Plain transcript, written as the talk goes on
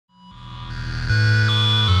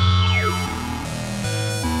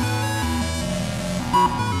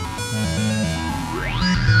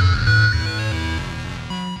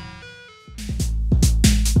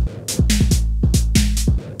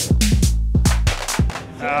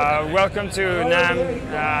Welcome to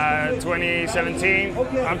NAMM 2017.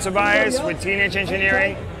 I'm Tobias with Teenage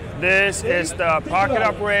Engineering. This is the pocket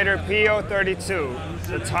operator PO-32,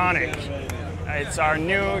 the Tonic. It's our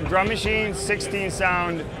new drum machine, 16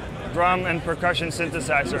 sound drum and percussion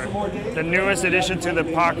synthesizer. The newest addition to the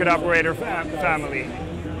pocket operator family.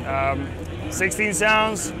 16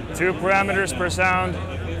 sounds, 2 parameters per sound,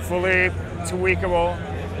 fully tweakable,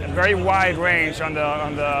 and very wide range on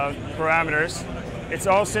the parameters. It's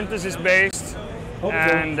all synthesis based,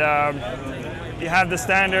 and you have the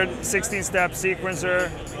standard 16-step sequencer,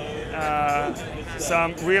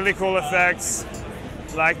 some really cool effects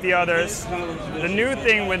like the others. The new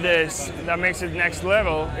thing with this that makes it next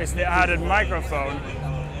level is the added microphone,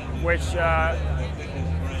 which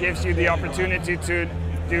gives you the opportunity to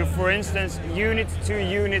do, for instance,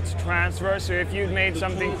 unit-to-unit transfer. So if you've made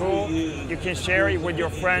something cool, you can share it with your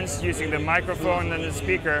friends using the microphone and the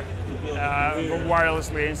speaker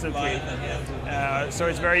wirelessly instantly. So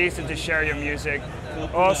it's very easy to share your music.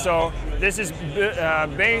 Also, this is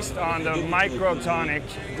based on the Tonic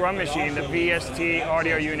drum machine, the VST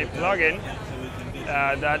audio unit plugin.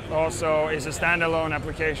 That also is a standalone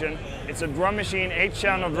application. It's a drum machine,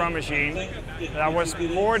 8-channel drum machine that was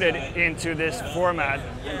ported into this format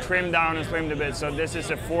and trimmed down and slimmed a bit. So this is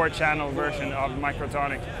a 4-channel version of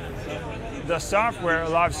Tonic. The software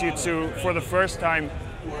allows you to, for the first time,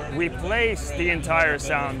 replace the entire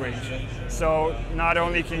sound range. So not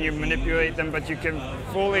only can you manipulate them, but you can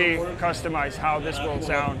fully customize how this will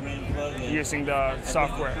sound using the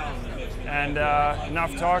software. And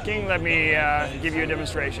enough talking, let me give you a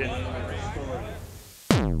demonstration.